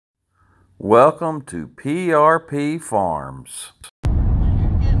Welcome to PRP Farms.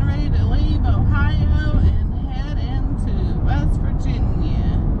 We're getting ready to leave Ohio and head into West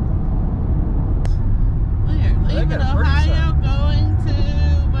Virginia. We are leaving Ohio, going to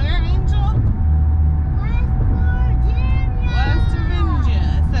where, Angel? West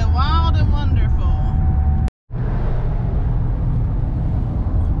Virginia. It's so wild and wonderful.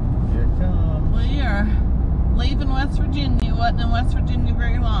 Here it comes. We are leaving West Virginia. Wasn't in West Virginia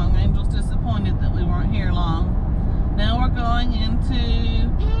very long. Angel's disappointed that we weren't here long. Now we're going into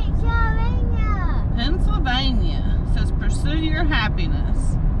Pennsylvania. It says pursue your happiness.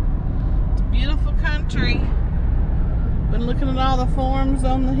 It's a beautiful country. Been looking at all the farms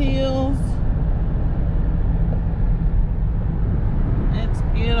on the hills. It's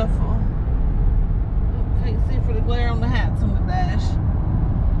beautiful. Can't see for the glare on the hats on the dash.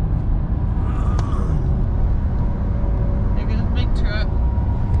 There goes the big truck.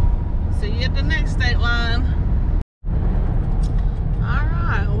 See you at the next state line.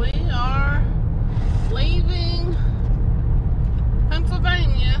 Alright, we are leaving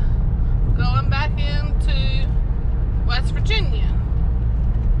Pennsylvania, going back into West Virginia.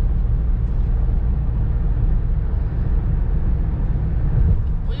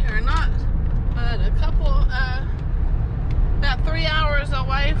 We are not but a couple, about 3 hours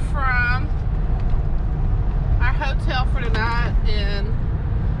away from our hotel for tonight in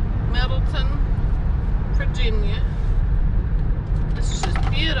Middleton, Virginia. This is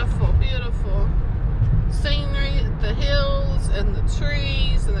just beautiful, beautiful scenery, the hills and the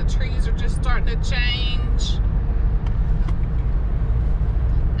trees are just starting to change.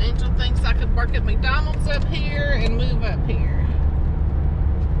 Angel thinks I could work at McDonald's up here and move up here.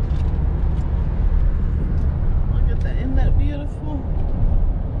 Look at that, isn't that beautiful?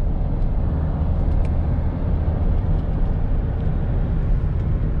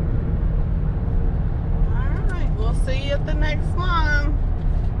 Alright, we'll see you at the next line.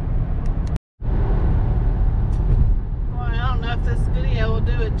 I don't know if this video will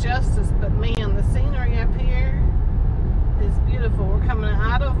do it justice, but man, the scenery up here is beautiful. We're coming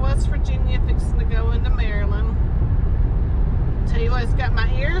out of West Virginia, fixing to go into Maryland. Tell you what, it's got my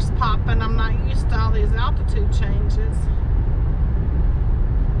ears popping. I'm not used to all these altitude changes.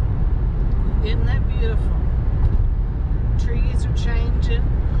 Isn't that beautiful? Trees are changing.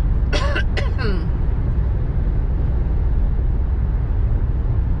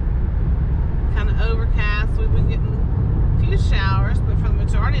 Kind of overcast. We've been getting few showers, but for the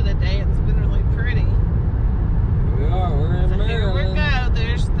majority of the day it's been really pretty. Here we are, we're in Maryland. Here we go.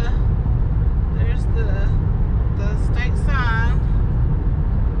 There's the state sign.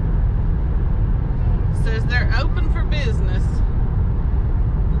 It says they're open for business.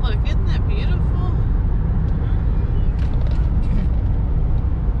 Look, isn't that beautiful?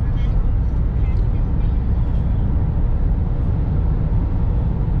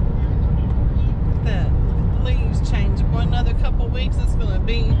 Another couple weeks, it's going to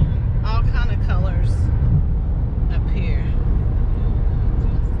be all kind of colors up here.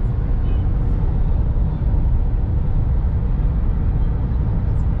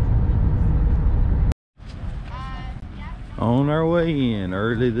 On our way in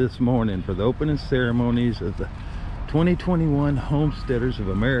early this morning for the opening ceremonies of the 2021 Homesteaders of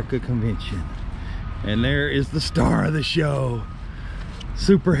America Convention. And there is the star of the show,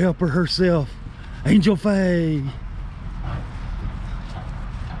 super helper herself, Angel Faye.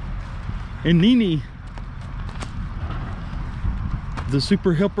 And Nini, the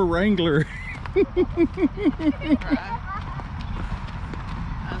super helper wrangler.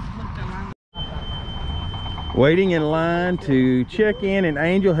 Waiting in line to check in, and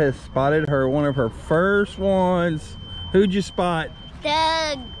Angel has spotted her, one of her first ones. Who'd you spot?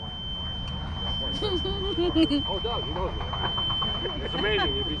 Doug. Oh, Doug, you know me. It's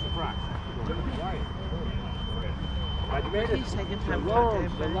amazing, you'd be surprised. Glad you made it. He's taking time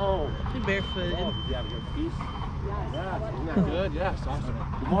Shalom. He barefooted. Oh, did you have your piece? Yeah. Isn't that good? Yes, awesome.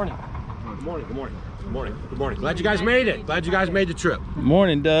 Good morning. Good morning. Good morning. Good morning. Good morning. Glad you guys made it. Glad you guys made the trip. Good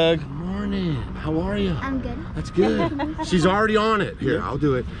morning, Doug. Good morning. How are you? I'm good. That's good. She's already on it. Here, I'll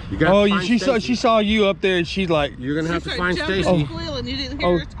do it. You got. Oh, she saw you up there, and she's like, you're gonna have to find Stacy.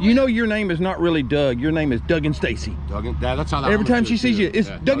 Oh, you know your name is not really Doug. Your name is Doug and Stacy. Doug and that's how that. Every time she sees you, it's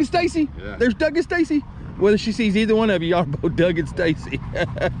Doug and Stacy. Yeah. There's Doug and Stacy. Whether she sees either one of you, y'all both Doug and Stacy.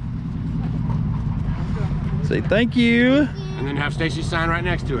 Say thank you. And then have Stacy sign right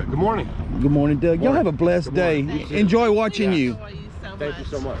next to it. Good morning. Good morning, Doug. Y'all have a blessed day. Enjoy watching you. Thank you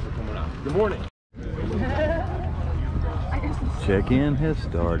so much for coming out. Good morning. Check-in has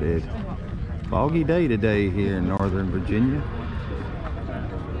started. Foggy day today here in Northern Virginia.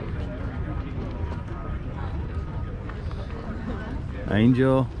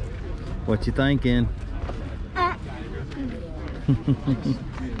 Angel, what you thinking?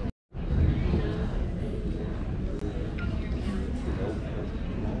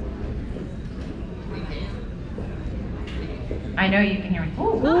 I know you can hear me.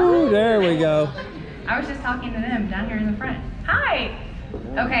 Ooh, there we go. I was just talking to them down here in the front. Hi.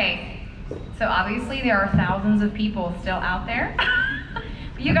 Okay, so obviously there are thousands of people still out there.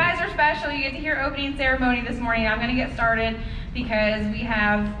 But you guys are special. You get to hear opening ceremony this morning. I'm gonna get started because we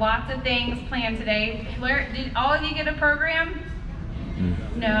have lots of things planned today. Did all of you get a program?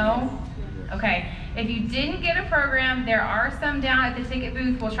 No? Okay. If you didn't get a program, there are some down at the ticket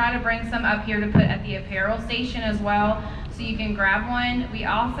booth. We'll try to bring some up here to put at the apparel station as well, so you can grab one. We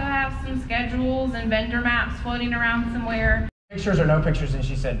also have some schedules and vendor maps floating around somewhere. Pictures or no pictures, and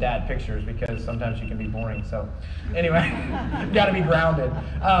she said, Dad, pictures, because sometimes you can be boring. So anyway, you gotta be grounded.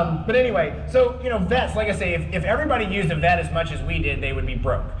 But anyway, so, you know, vets, like I say, if everybody used a vet as much as we did, they would be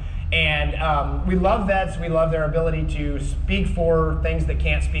broke. And we love vets. We love their ability to speak for things that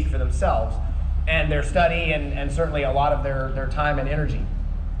can't speak for themselves, and their study and certainly a lot of their time and energy.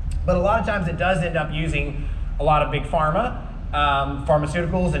 But a lot of times it does end up using a lot of big pharma,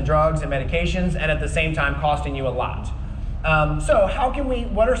 pharmaceuticals and drugs and medications, and at the same time costing you a lot. So how can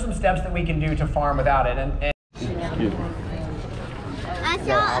what are some steps that we can do to farm without it? I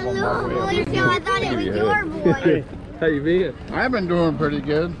saw a little boy, so I thought it was your boy. How you been? I've been doing pretty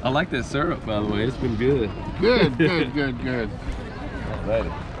good. I like that syrup, by the way. It's been good. Good, good, good, good. Love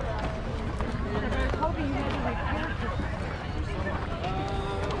it.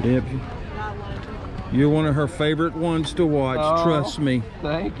 Yep. You're one of her favorite ones to watch, trust me.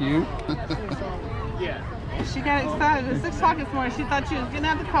 Thank you. She got excited at 6 o'clock this morning. She thought she was getting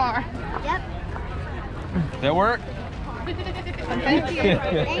out of the car. Yep. That work? Thank you.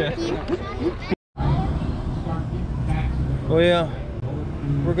 Thank you. Well,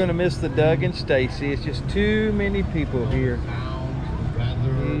 we're gonna miss the Doug and Stacy. It's just too many people here.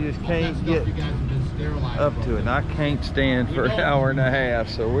 You just can't get up to it. I can't stand for an hour and a half,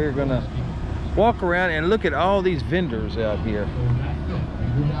 so we're gonna walk around and look at all these vendors out here.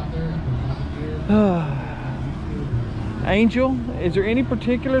 Angel, is there any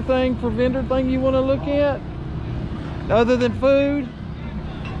particular thing for vendor thing you want to look at other than food?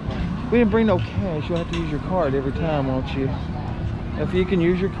 We didn't bring no cash. You'll have to use your card every time, won't you? If you can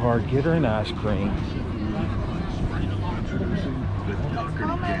use your card, get her an ice cream.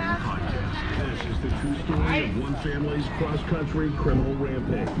 This is the true story of one family's cross-country criminal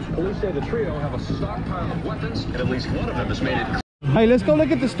rampage. Police say the trio have a stockpile of weapons, and at least one of them has made it. Hey, let's go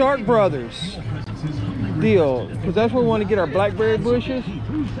look at the Stark Brothers deal, because that's where we want to get our blackberry bushes.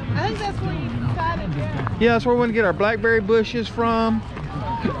 I think that's where you decided, yeah. Yeah, that's where we want to get our blackberry bushes from.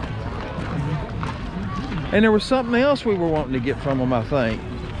 And there was something else we were wanting to get from them, I think.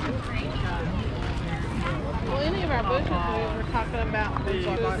 Well, any of our bushes we were talking about.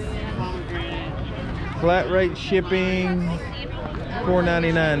 Flat rate shipping,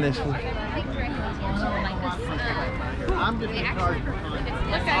 $4.99 this week. I'm just a card.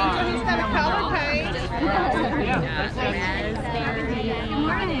 Look, Angel, he's got a color page.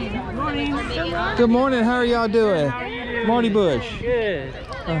 Good morning. How are y'all doing? Marty Bush. Good.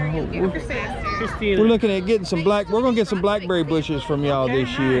 We're looking at getting some we're gonna get some blackberry bushes from y'all this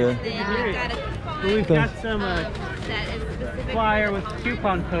year. We've got some flyer with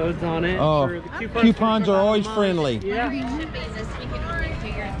coupon codes on it. Oh, coupons are always friendly. Yeah.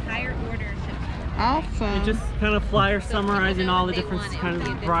 Awesome. Just kind of flyer summarizing all the different kind of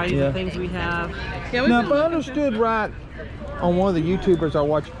varieties of things we have. Yeah, Now, if I understood right on one of the YouTubers I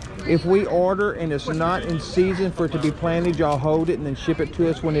watch, if we order and it's not in season for it to be planted, y'all hold it and then ship it to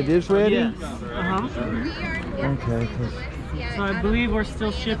us when it is ready? Yes. Okay. So I believe we're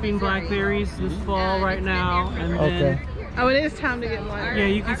still shipping blackberries this fall right now, and then Oh, it is time to get blackberries. yeah,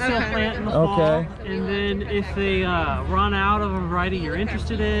 you can still plant in the fall. And then if they run out of a variety you're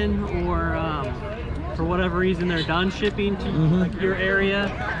interested in, or for whatever reason they're done shipping to like your area,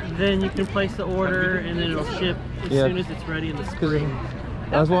 then you can place the order and then it'll ship as soon as it's ready in the spring.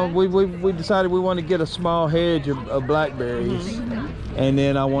 That's why we decided we want to get a small hedge of blackberries, and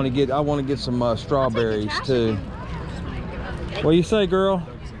then I want to get some strawberries too. What do you say, girl?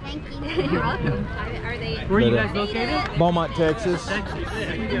 Thank you. You're welcome. Where are you guys located? Beaumont, Texas. Texas.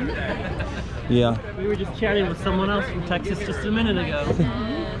 Yeah. We were just chatting with someone else from Texas just a minute ago.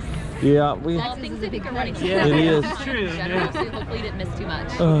 Yeah, All things to think about. Yeah, it is. It's true. Yeah. Hopefully you didn't miss too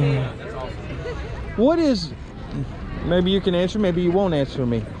much. What is? Maybe you can answer. Maybe you won't answer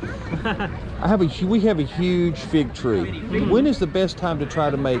me. We have a huge fig tree. When is the best time to try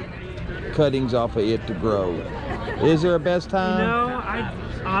to make cuttings off of it to grow. Is there a best time? No, I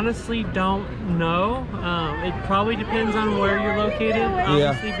honestly don't know. It probably depends on where you're located.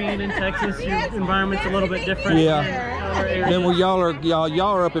 Obviously, being in Texas, your environment's a little bit different. Yeah. Than other areas. Then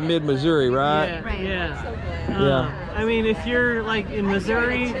y'all are up in mid-Missouri, right? Yeah. I mean, if you're like in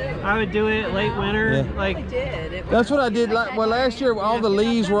Missouri, I would do it late winter. Yeah. Like that's what I did. Well, last year all the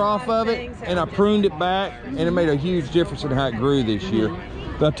leaves were off of it, and I pruned it back, and it made a huge difference in how it grew this year.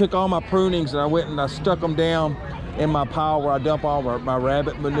 But I took all my prunings and I went and I stuck them down in my pile where I dump all my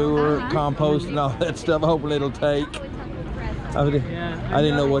rabbit manure, compost, and all that stuff. Hopefully it'll take. I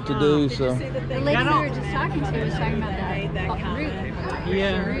didn't know what to do, so. The lady we were just talking to was talking about that root.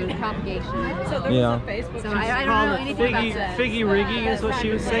 Root propagation. So there was a Facebook. So I don't know anything about that. Figgy Riggy is what she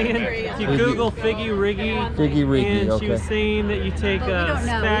was saying. If you Google Figgy Riggy, and she was saying that you take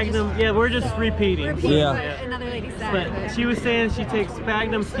sphagnum. Yeah, we're just repeating. What another lady said. But she was saying she takes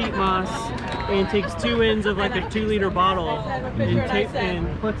sphagnum peat moss and takes 2 ends of like a 2-liter bottle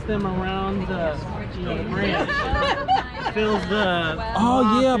and puts them around the branch. Fills the.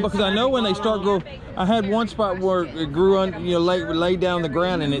 Oh yeah, because I know when they start growing. I had one spot where it grew on, laid down the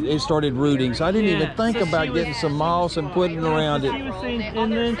ground and it started rooting. So I didn't even think about getting some moss and putting it around it. She was saying,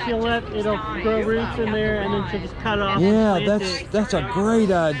 and then it'll grow roots in there, and then she'll just cut off. Yeah, that's a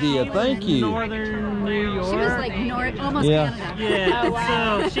great idea. Thank you. Northern New York. She was like almost Canada.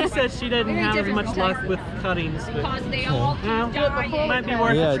 Yeah. So she said she didn't have as much luck with cuttings, but might be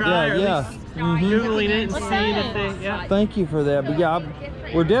worth a try. Googling it and seeing if they. Thank you for that. But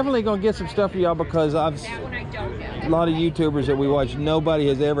we're definitely gonna get some stuff for y'all because a lot of YouTubers that we watch, nobody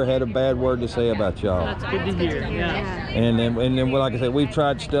has ever had a bad word to say about y'all. That's good to hear. Yeah. And then like I said, we've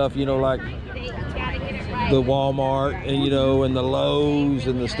tried stuff, like the Walmart and and the Lowe's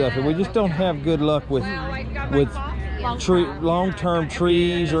and the stuff, and we just don't have good luck with long-term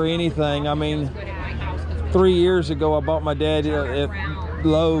trees or anything. I mean, 3 years ago, I bought my dad at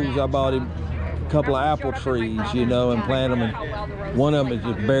Lowe's. I bought him a couple of apple trees, and planted them, and one of them is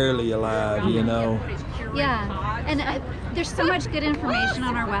just barely alive, Yeah, and there's so much good information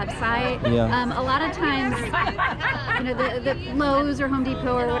on our website. A lot of times, the Lowe's or Home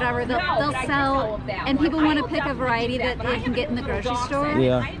Depot or whatever, they'll sell, and people want to pick a variety that they can get in the grocery store.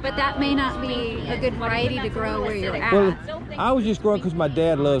 But that may not be a good variety to grow where you're at. Well, I was just growing because my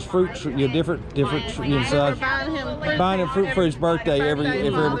dad loves fruit, different size. Buying him fruit for his birthday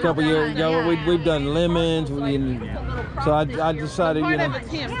every couple of years. We've done lemons, so I decided,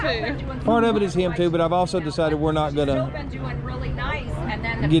 part of it is him too, but I've also decided we're not gonna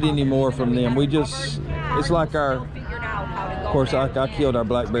get any more from them. It's like of course, I killed our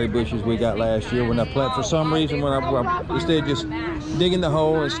blackberry bushes we got last year when I planted. For some reason, instead of just digging the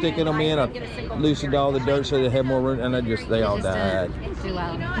hole and sticking them in, I loosened all the dirt so they had more room, and they all died.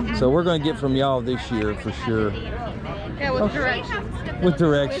 So we're going to get from y'all this year for sure. Yeah, with directions. With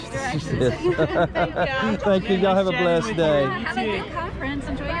directions. Thank you. Y'all have a blessed day. Have a good conference.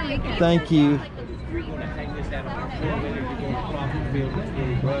 Enjoy your weekend. Thank you.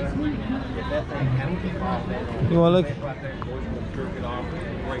 You want to look?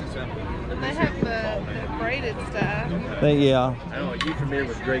 And they have the braided stuff. Yeah. I don't know, are you familiar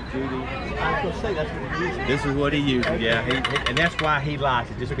with Drake Judy? I was going to say, that's what he uses. This is what he uses, yeah. And that's why he likes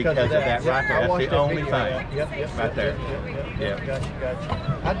it, just because of that right there. That's the only thing. Right there. Yeah.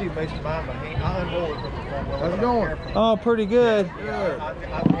 Gotcha. I do most of mine by hand. I unroll it from the front. How's it going? Oh, pretty good. I've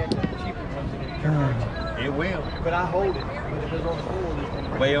had the cheaper ones in here. It will. But I hold it. When it goes on the floor,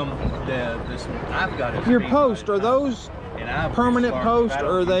 I've got it. Your posts, are those permanent posts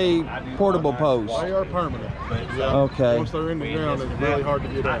or are they portable posts? They are permanent. Okay. Once they're in the ground, it's really hard to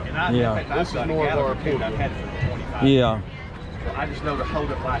get out. Yeah. This is more of our portable. Yeah. I just know to hold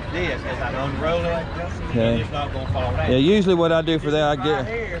it like this as I unroll it. Okay. It's not going to fall out. Yeah, usually what I do for that,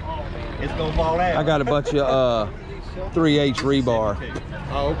 It's going to fall out. I got a bunch of 3/8 rebar.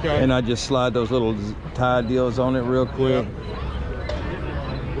 Oh, okay. And I just slide those little tie deals on it real quick.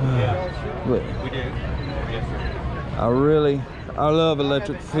 But I love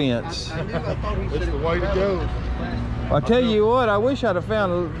electric fence. It's the way to go. I tell you what, I wish I'd have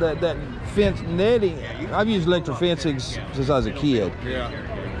found that fence netting. I've used electric fencing since I was a kid. Yeah.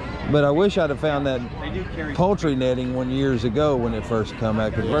 But I wish I'd have found that poultry netting years ago when it first come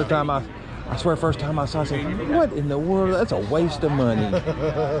out. Because first time I saw it, I said, what in the world? That's a waste of money.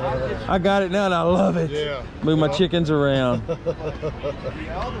 I got it now and I love it. Yeah. Move my chickens around.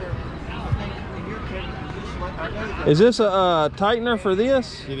 Is this a tightener for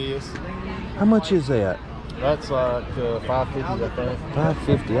this? It is. How much is that? That's like $5.50, I think.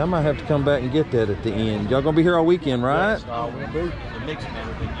 $5.50. I might have to come back and get that at the end. Y'all gonna be here all weekend, right? Yes, I will be. mix them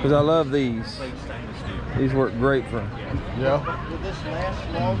everything. Because I love these. Plate stainless steel. These work great for. Yeah. Will this last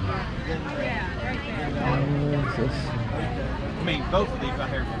longer than I mean, both of these right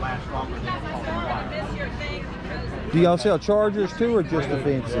here will last longer than Do y'all sell chargers too, or just the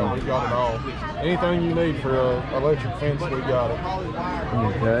fencing? Yeah, we got it all. Anything you need for electric fence, we got it.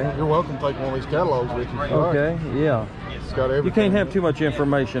 Okay. You're welcome to take one of these catalogs with you. Okay, yeah. It's got everything. You can't have too much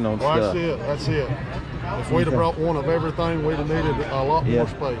information on Well, stuff. that's it. If we'd have brought one of everything, we'd have needed a lot more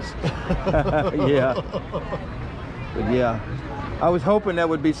space. Yeah. But yeah. I was hoping that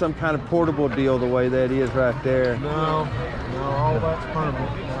would be some kind of portable deal the way that is right there. No, all that's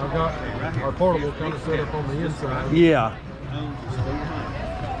permanent. Now, I've got our portable kind of set up on the inside. Yeah.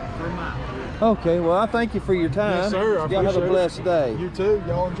 Okay, well, I thank you for your time. Yes, sir. I Y'all have a blessed day. You too.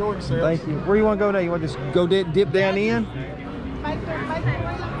 Y'all enjoy yourselves. Thank you. Where you want to go now? You want to just go dip down in?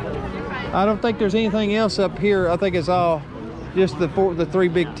 I don't think there's anything else up here. I think it's all just the three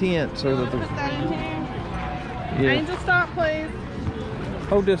big tents. Or the yeah. Angel, stop, please.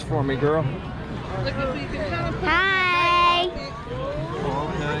 Hold this for me, girl. Look, if we can kind of put Hi.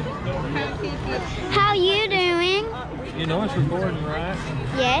 How you doing? You know it's recording, right?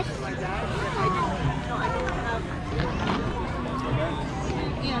 Yes.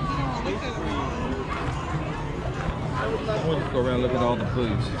 We'll just go around and look at all the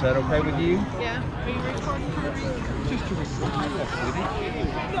booths. Is that okay with you? Yeah. Are you recording for me? Just to record.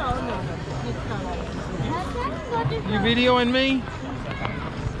 No. You videoing me?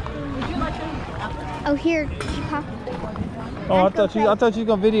 Oh, here. Oh, I thought you were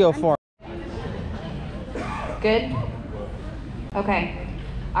gonna video for me. Good? Okay.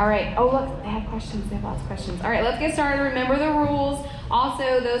 All right. Oh, look, they have questions. They have lots of questions. All right, let's get started. Remember the rules.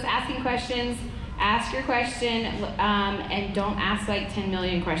 Also, those asking questions, ask your question, and don't ask like 10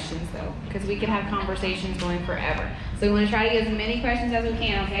 million questions, though, because we could have conversations going forever. So we want to try to get as many questions as we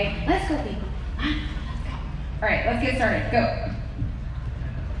can, okay? Let's go, people. Let's go. All right, let's get started. Go.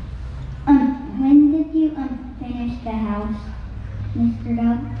 When did you finish the house, Mr.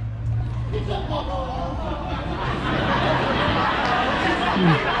 Dog?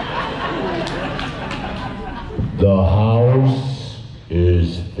 The house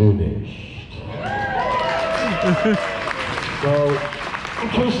is finished. So, in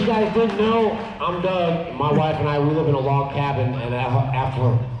case you guys didn't know, I'm Doug. My wife and I, we live in a log cabin, and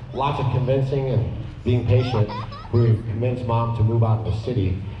after lots of convincing and being patient, we convinced Mom to move out of the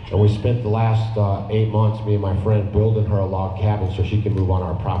city. And we spent the last 8 months, me and my friend, building her a log cabin so she can move on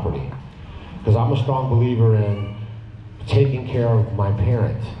our property. Because I'm a strong believer in taking care of my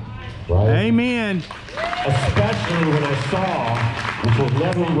parent, right? Amen. Especially when I saw, which was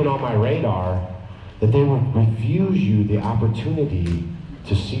never even on my radar, that they would refuse you the opportunity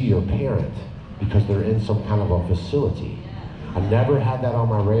to see your parent because they're in some kind of a facility. I never had that on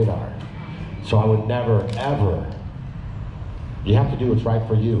my radar. So I would never, ever. You have to do what's right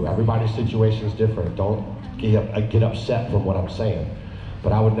for you. Everybody's situation is different. Don't get upset from what I'm saying.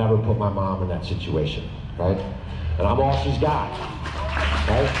 But I would never put my mom in that situation, right? And I'm all she's got,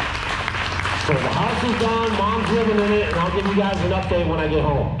 right? So the house is done, Mom's living in it, and I'll give you guys an update when I get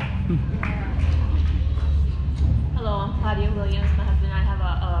home. Hello, I'm Claudia Williams. My husband and I have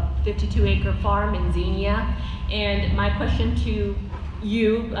a 52-acre farm in Xenia. And my question to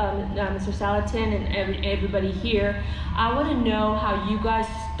you, Mr. Salatin, and everybody here, I want to know how you guys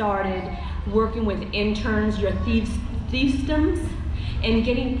started working with interns, your thievedoms, and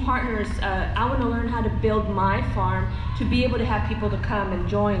getting partners. I want to learn how to build my farm to be able to have people to come and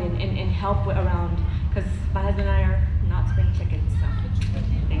join and help around, because my husband and I are not spring chickens. So,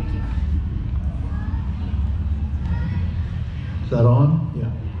 thank you. Is that on? Yeah.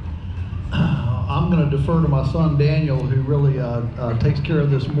 I'm going to defer to my son Daniel, who really takes care of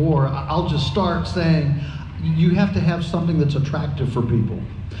this more. I'll just start saying you have to have something that's attractive for people.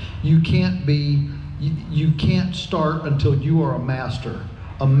 You can't start until you are a master.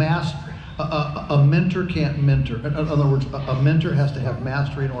 A mentor can't mentor. In other words, a mentor has to have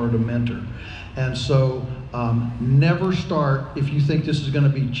mastery in order to mentor. And so never start if you think this is going to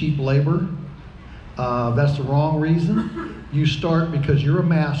be cheap labor. That's the wrong reason. You start because you're a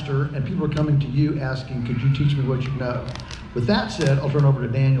master and people are coming to you asking, could you teach me what you know? With that said, I'll turn over to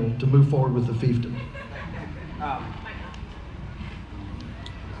Daniel to move forward with the fiefdom.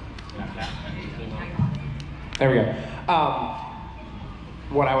 There we go.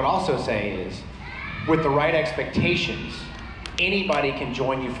 What I would also say is, with the right expectations, anybody can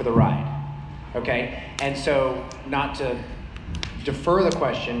join you for the ride, okay? And so, not to defer the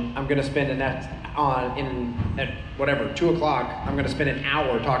question, I'm gonna spend at 2 o'clock, I'm gonna spend an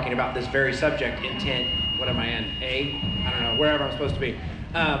hour talking about this very subject, intent, what am I in, A? I don't know, wherever I'm supposed to be.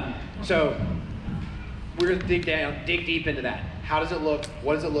 So we're gonna dig deep into that. How does it look?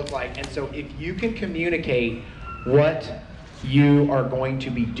 What does it look like? And so if you can communicate what you are going to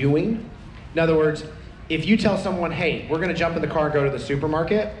be doing, in other words, if you tell someone, hey, we're gonna jump in the car and go to the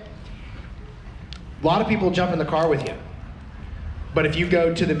supermarket, a lot of people jump in the car with you. But if you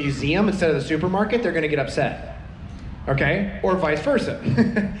go to the museum instead of the supermarket, they're gonna get upset. Okay? Or vice versa.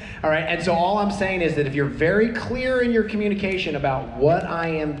 All right? And so all I'm saying is that if you're very clear in your communication about what I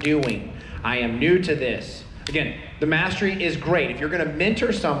am doing, I am new to this. Again, the mastery is great. If you're gonna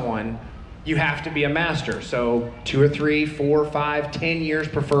mentor someone, you have to be a master. So 2 or 3, 4, 5, 10 years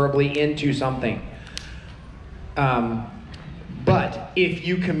preferably into something. But if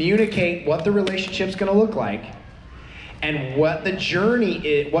you communicate what the relationship's gonna look like and what the journey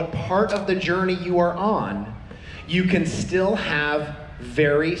is, what part of the journey you are on, you can still have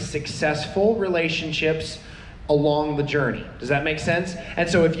very successful relationships along the journey. Does that make sense? And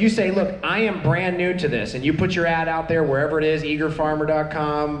so if you say, look, I am brand new to this, and you put your ad out there, wherever it is,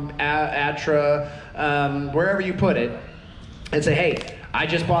 eagerfarmer.com, Atra, wherever you put it, and say, hey, I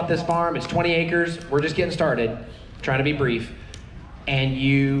just bought this farm, it's 20 acres, we're just getting started, trying to be brief, and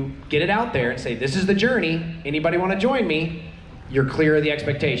you get it out there and say, this is the journey, anybody want to join me? You're clear of the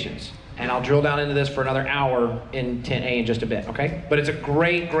expectations. And I'll drill down into this for another hour in 10A in just a bit, okay? But it's a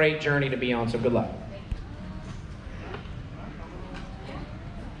great, great journey to be on, so good luck.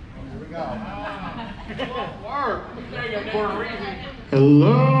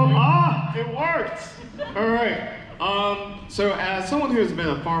 Hello. It works. All right. So as someone who has been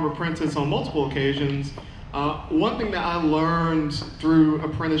a farm apprentice on multiple occasions, one thing that I learned through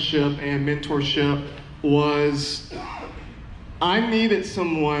apprenticeship and mentorship was I needed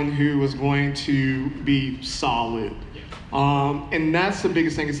someone who was going to be solid. And that's the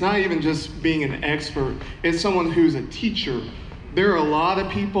biggest thing. It's not even just being an expert. It's someone who's a teacher. There are a lot of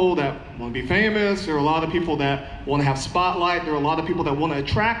people that want to be famous. There are a lot of people that want to have spotlight. There are a lot of people that want to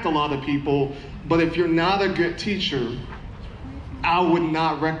attract a lot of people. But if you're not a good teacher, I would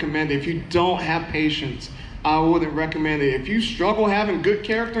not recommend it. If you don't have patience, I wouldn't recommend it. If you struggle having good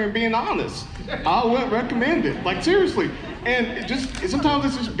character and being honest, I wouldn't recommend it. Like, seriously. And sometimes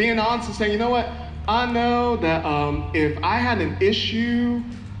it's just being honest and saying, you know what? I know that if I had an issue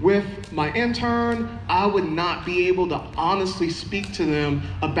with my intern, I would not be able to honestly speak to them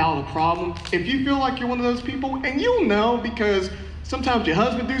about a problem. If you feel like you're one of those people, and you'll know because sometimes your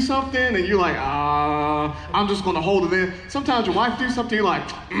husband do something and you're like, I'm just gonna hold it in. Sometimes your wife do something, you're like,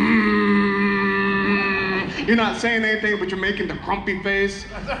 You're not saying anything, but you're making the grumpy face. So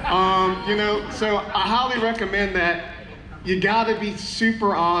I highly recommend that. You gotta be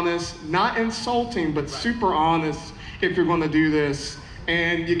super honest, not insulting, but super honest if you're gonna do this.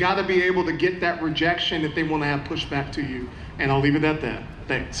 And you gotta be able to get that rejection if they wanna have pushback to you. And I'll leave it at that.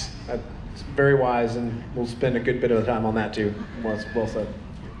 Thanks. It's very wise, and we'll spend a good bit of time on that too. Well said.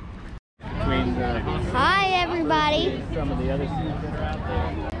 Hi everybody. Some of the other seeds that are out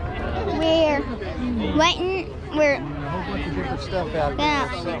there. We're waiting. We're gonna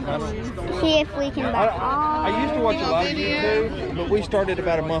see if we can buy. I used to watch a lot of YouTube, but we started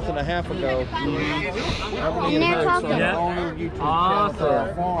about a month and a half ago. And they're talking. Our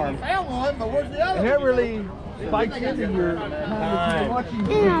farm. And that really spikes into your time watching.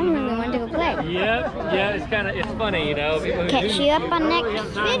 I'm really want to go play. Yeah, it's funny, you know. Catch you up on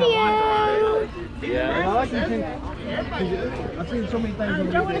next video. Yeah. And I like to think, I've seen so many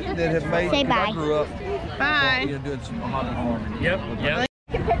things that have made. Say bye. I grew up. Bye. Doing some hobby farming. Yep.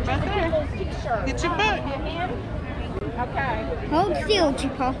 Get your book. Okay. Hold still,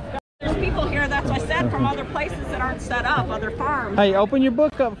 Chico. There's people here, that's what I said, from other places that aren't set up, other farms. Hey, open your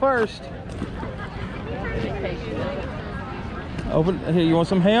book up first. Open. Here, you want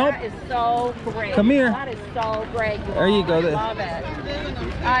some help? That is so great. Come here. That is so great. There you go. I love it.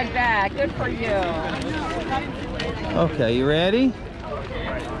 I bet. Good for you. Okay, you ready?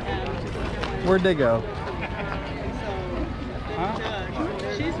 Where'd they go?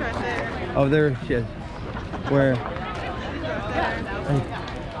 She's right there. Oh, there she is. Where? Hey,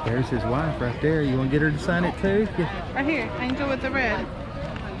 there's his wife right there. You want to get her to sign it too? Right here, Angel with the red.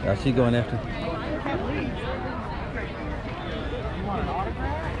 Oh, she's going after.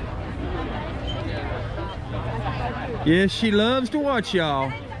 Yes, she loves to watch y'all.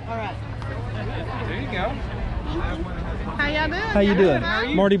 All right. There you go. How y'all doing? How you doing? How are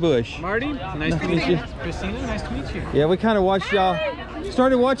you? Marty Bush. Marty, nice to meet you. Christina, nice to meet you. Yeah, we kind of watched y'all.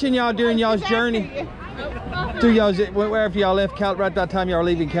 Started watching y'all during y'all's journey. Through y'all's, wherever y'all left, right that time y'all were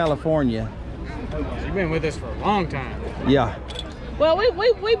leaving California. You've been with us for a long time. Yeah. Well,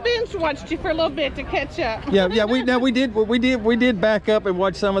 we binge watched you for a little bit to catch up. Yeah. We did back up and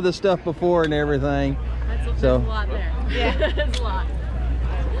watch some of the stuff before and everything. That's a lot there. Yeah, it's a lot.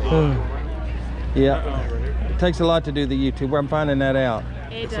 Yeah, it takes a lot to do the YouTube. I'm finding that out.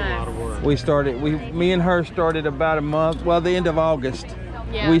 It does. Me and her started about a month. Well, the end of August.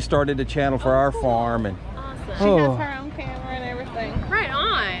 Yeah. We started a channel for our farm, and awesome. She has her own camera and everything. Right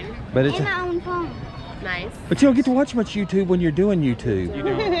on. But it's and my own phone. Nice. But you don't get to watch much YouTube when you're doing YouTube. You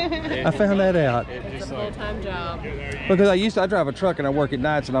don't. I found that out. It's a full-time job. Because I drive a truck and I work at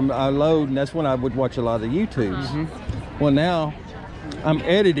nights and I load, and that's when I would watch a lot of the YouTubes. Well, now I'm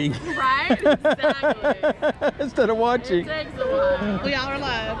editing. Right? Exactly. Instead of watching. It takes a while. We all are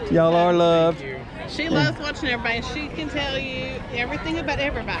loved. Y'all are loved. She loves watching everybody, and she can tell you everything about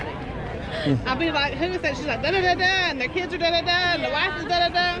everybody. I'll be like, who is that? She's like, da-da-da-da, and their kids are da-da-da, and the wife is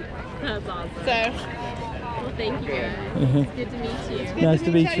da-da-da. That's awesome. So, well, thank you guys. It's good to meet you. Nice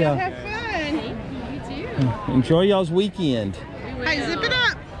to meet you. Have fun. Thank you. You too. Enjoy y'all's weekend. Hey, zip it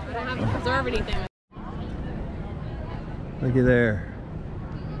up. We don't have to preserve anything. Look at there.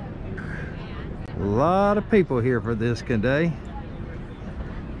 A lot of people here for this day.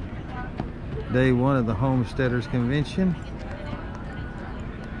 Day one of the Homesteaders Convention.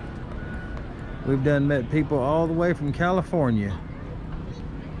 We've done met people all the way from California.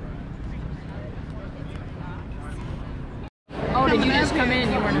 Oh, did you just come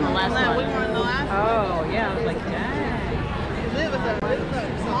in? You weren't in the last one? No, we weren't in the last one. Oh, yeah. I was like, dang. It was a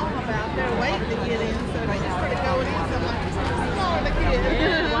song about their waiting to get in, so they just started going in. So I'm like, oh, the kids.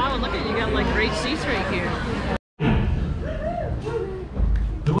 Yeah, wow, look at you. Got like great seats right here.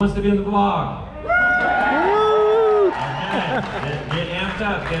 Who wants to be in the vlog? Okay, get amped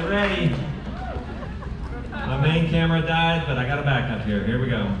up, get ready. My main camera died, but I got a backup here. Here we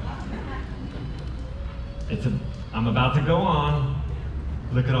go. I'm about to go on.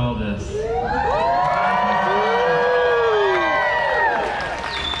 Look at all this. Okay,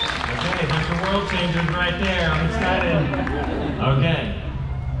 that's the world changers right there. I'm excited. Okay.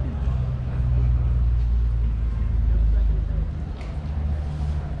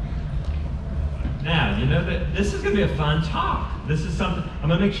 Now, you know that this is going to be a fun talk. This is something, I'm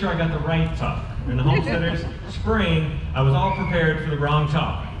going to make sure I got the right talk. In the Homesteaders Spring, I was all prepared for the wrong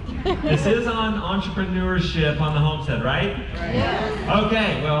talk. This is on entrepreneurship on the homestead, right? Right.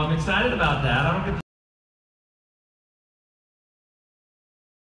 Okay, well, I'm excited about that. I don't get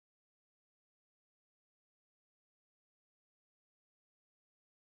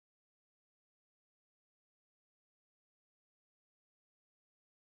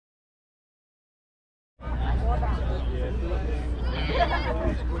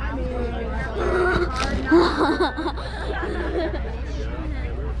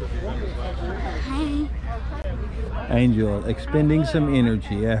Angel expending some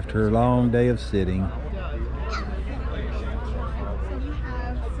energy after a long day of sitting.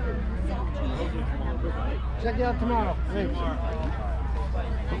 Check you out tomorrow. Thanks.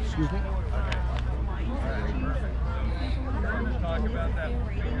 Excuse me. Talk about that.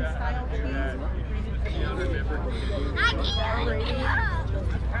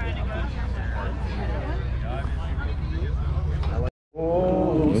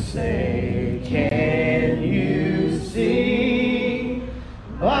 Oh, say, can you see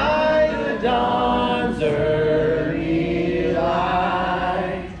by the dawn's early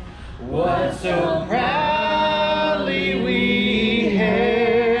light what so proudly we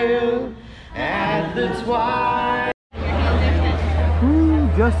hailed at the twilight?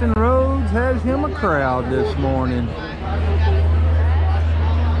 Justin Rhodes has him a crowd this morning.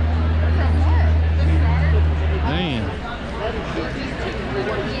 Man.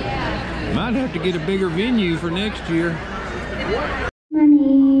 Might have to get a bigger venue for next year. My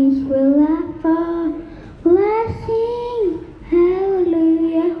knees will I fall, will I sing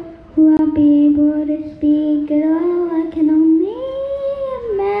hallelujah? Will I be able to speak at all? I can only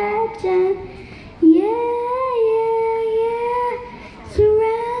imagine.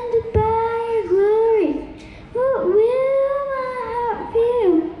 Surrounded by your glory, what will my heart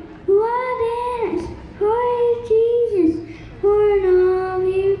feel? Will I dance for you, Jesus? For in all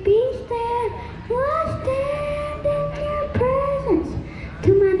your peace there, will I stand in your presence?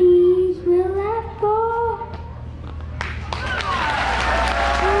 To my knees will I fall.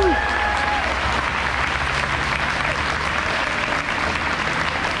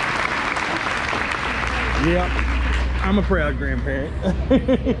 Yep, I'm a proud grandparent.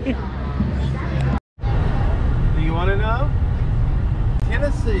 Do you want to know?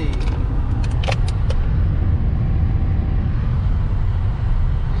 Tennessee.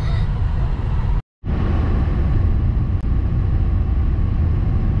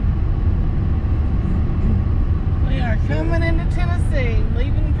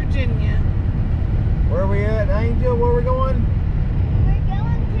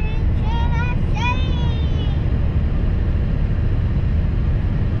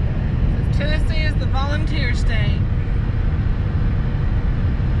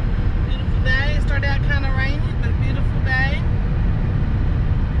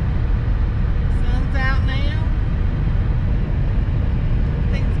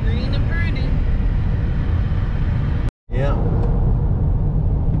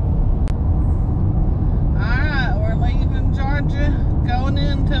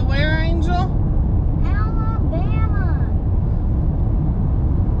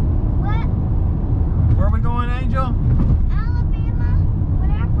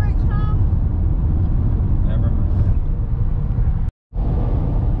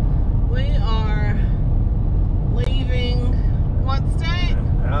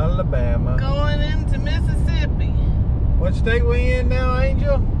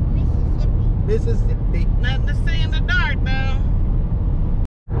 Mississippi. Nothing to see in the dark, though.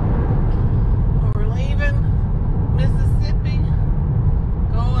 We're leaving Mississippi.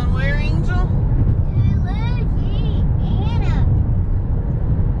 Going where, Angel?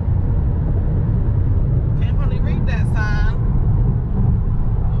 Can't hardly read that sign.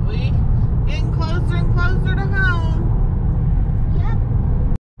 But we getting closer and closer to home.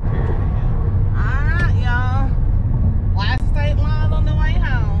 Alright, y'all. Last state line on the way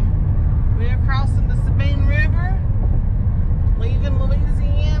home. We're crossing the Sabine River, leaving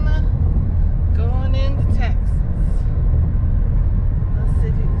Louisiana, going into Texas. Let's see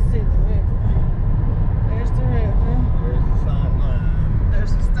if you can see the river. There's the river. There's the sign line.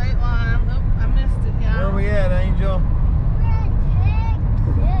 There's the state line. Oh, I missed it, y'all. Where we at, Angel?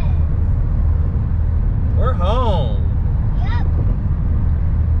 We're home.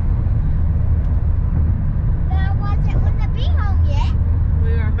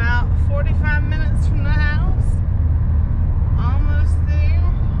 We are about 45 minutes from the house. Almost there.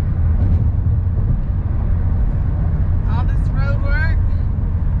 All this road work.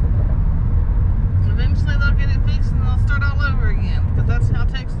 Eventually they'll get it fixed and they'll start all over again, because that's how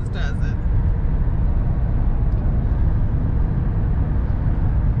Texas does it.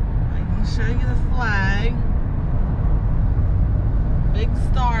 I can show you the flag. Big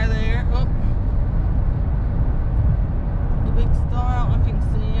star there. Oh. Big star, I don't know if you can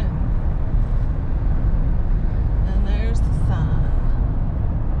see it. And there's the sign.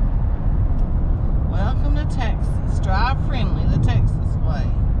 Welcome to Texas. Drive friendly, the Texas way.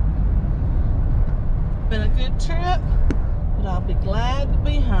 Been a good trip, but I'll be glad to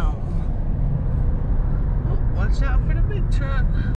be home. Oh, watch out for the big truck.